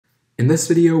In this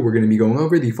video, we're going to be going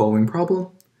over the following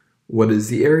problem. What is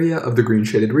the area of the green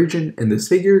shaded region in this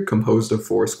figure composed of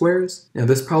 4 squares? Now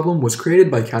this problem was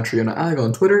created by Catriona Ag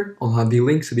on Twitter. I'll have the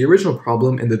link to the original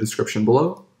problem in the description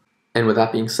below. And with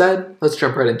that being said, let's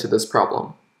jump right into this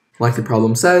problem. Like the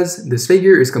problem says, this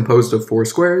figure is composed of 4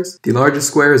 squares. The largest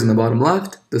square is in the bottom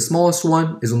left, the smallest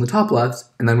one is on the top left,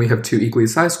 and then we have 2 equally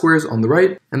sized squares on the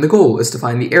right, and the goal is to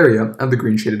find the area of the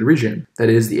green shaded region. That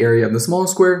is, the area of the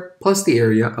smallest square plus the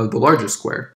area of the largest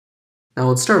square. Now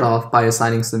let's start off by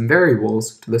assigning some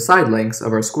variables to the side lengths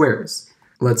of our squares.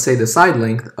 Let's say the side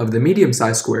length of the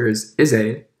medium-sized squares is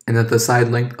A, and that the side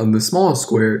length of the smallest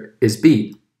square is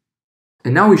B.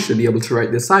 And now we should be able to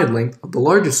write the side length of the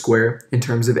largest square in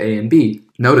terms of A and B.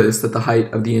 Notice that the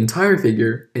height of the entire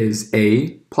figure is A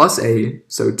plus A,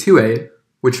 so 2A,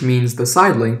 which means the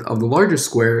side length of the largest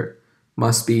square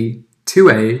must be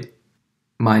 2A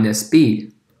minus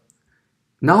B.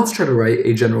 Now let's try to write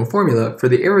a general formula for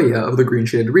the area of the green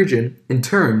shaded region in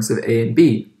terms of A and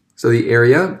B. So the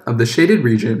area of the shaded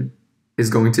region is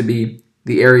going to be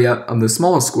the area of the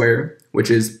smallest square,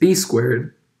 which is B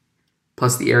squared,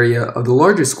 plus the area of the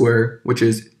largest square, which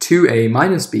is 2a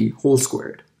minus b whole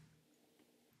squared.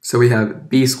 So we have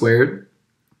b squared,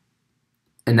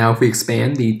 and now if we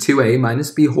expand the 2a minus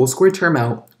b whole squared term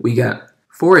out, we get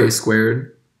 4a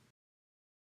squared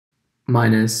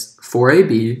minus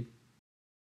 4ab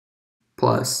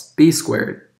plus b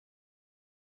squared.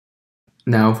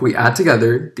 Now if we add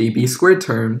together the b squared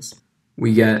terms,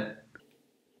 we get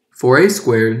 4a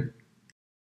squared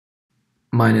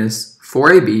minus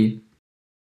 4ab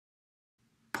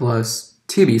plus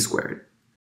 2b squared.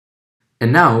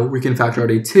 And now we can factor out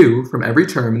a 2 from every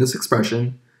term in this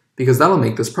expression because that'll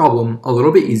make this problem a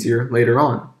little bit easier later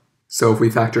on. So if we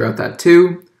factor out that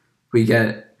 2, we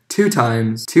get 2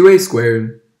 times 2a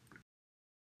squared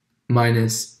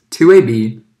minus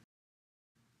 2ab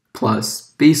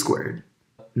plus b squared.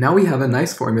 Now we have a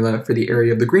nice formula for the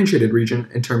area of the green shaded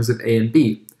region in terms of a and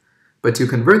b. But to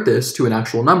convert this to an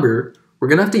actual number, we're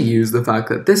going to have to use the fact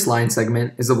that this line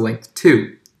segment is of length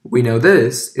 2. We know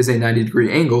this is a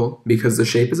 90-degree angle because the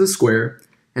shape is a square,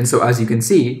 and so as you can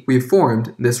see, we've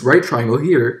formed this right triangle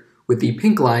here with the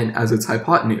pink line as its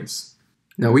hypotenuse.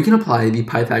 Now we can apply the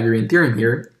Pythagorean theorem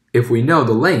here if we know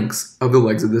the lengths of the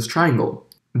legs of this triangle.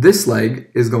 This leg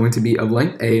is going to be of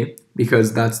length A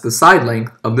because that's the side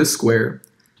length of this square,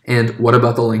 and what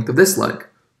about the length of this leg?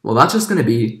 Well, that's just going to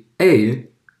be A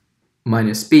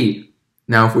minus B.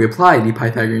 Now if we apply the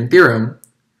Pythagorean theorem,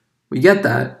 we get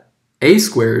that a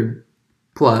squared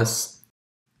plus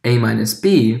a minus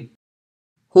b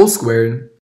whole squared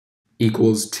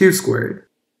equals 2 squared.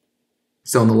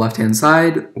 So on the left-hand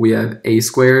side, we have a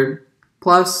squared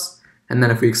plus, and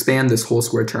then if we expand this whole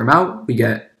square term out, we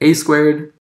get a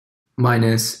squared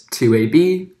minus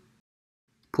 2ab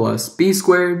plus b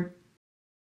squared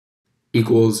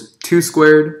equals 2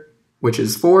 squared, which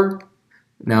is 4.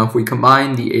 Now if we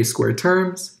combine the a squared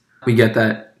terms, we get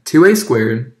that 2a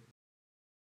squared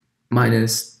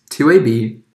minus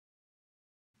 2ab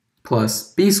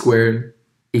plus b squared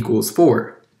equals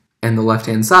 4. And the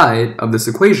left-hand side of this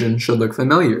equation should look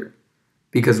familiar,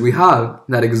 because we have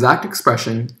that exact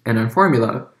expression in our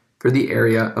formula for the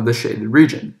area of the shaded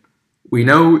region. We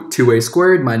know 2a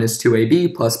squared minus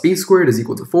 2ab plus b squared is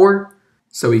equal to 4,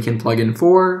 so we can plug in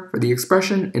 4 for the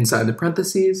expression inside the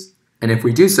parentheses, and if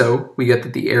we do so, we get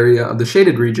that the area of the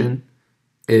shaded region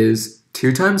is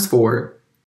 2 times 4,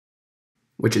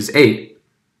 which is 8.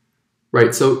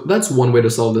 Right, so that's one way to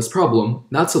solve this problem.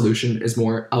 That solution is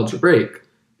more algebraic,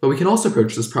 but we can also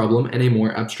approach this problem in a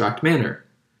more abstract manner.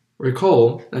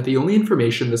 Recall that the only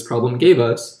information this problem gave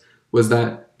us was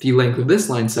that the length of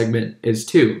this line segment is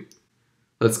 2.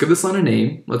 Let's give this line a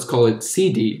name. Let's call it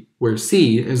CD, where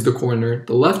C is the corner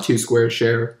the left 2 squares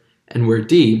share, and where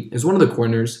D is one of the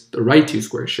corners the right 2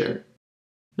 squares share.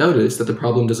 Notice that the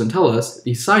problem doesn't tell us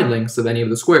the side lengths of any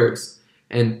of the squares,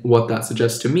 and what that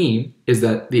suggests to me is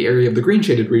that the area of the green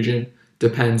shaded region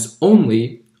depends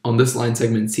only on this line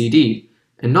segment CD,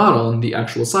 and not on the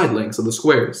actual side lengths of the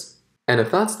squares. And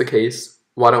if that's the case,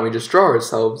 why don't we just draw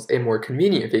ourselves a more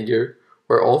convenient figure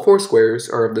where all 4 squares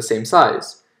are of the same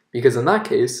size? Because in that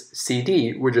case,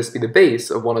 CD would just be the base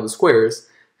of one of the squares,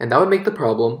 and that would make the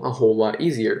problem a whole lot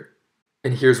easier.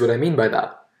 And here's what I mean by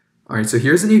that. Alright, so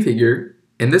here's a new figure.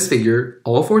 In this figure,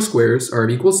 all 4 squares are of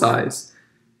equal size,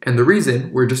 and the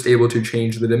reason we're just able to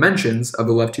change the dimensions of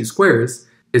the left 2 squares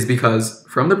is because,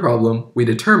 from the problem, we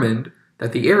determined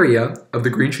that the area of the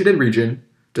green shaded region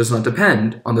does not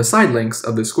depend on the side lengths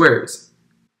of the squares.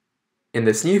 In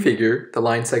this new figure, the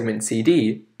line segment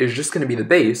CD is just going to be the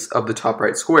base of the top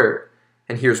right square,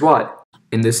 and here's why.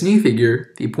 in this new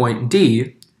figure, the point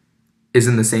D is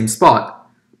in the same spot,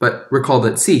 but recall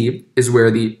that C is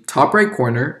where the top right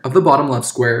corner of the bottom left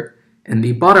square and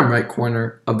the bottom right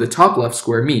corner of the top left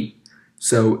square meet.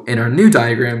 So in our new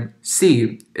diagram,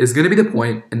 C is going to be the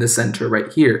point in the center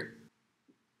right here.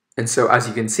 And so as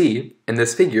you can see, in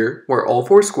this figure, where all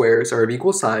four squares are of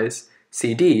equal size,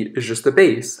 CD is just the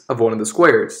base of one of the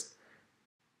squares.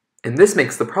 And this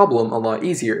makes the problem a lot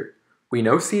easier. We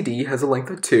know CD has a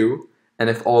length of 2, and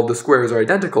if all of the squares are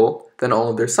identical, then all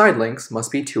of their side lengths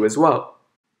must be 2 as well.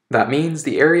 That means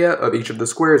the area of each of the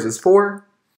squares is 4,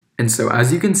 and so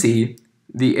as you can see,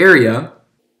 the area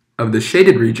of the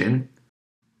shaded region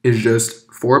is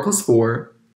just 4 plus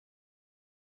 4,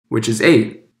 which is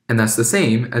 8, and that's the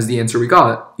same as the answer we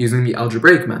got using the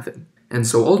algebraic method. And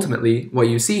so ultimately, what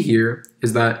you see here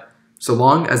is that so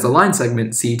long as the line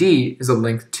segment CD is of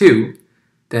length 2,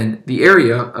 then the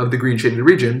area of the green shaded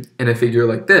region in a figure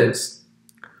like this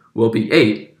will be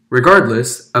 8,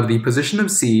 regardless of the position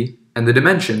of C and the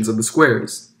dimensions of the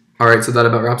squares. Alright, so that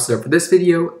about wraps it up for this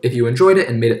video. If you enjoyed it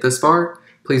and made it this far,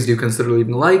 please do consider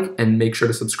leaving a like and make sure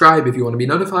to subscribe if you want to be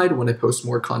notified when I post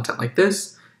more content like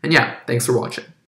this. And yeah, thanks for watching.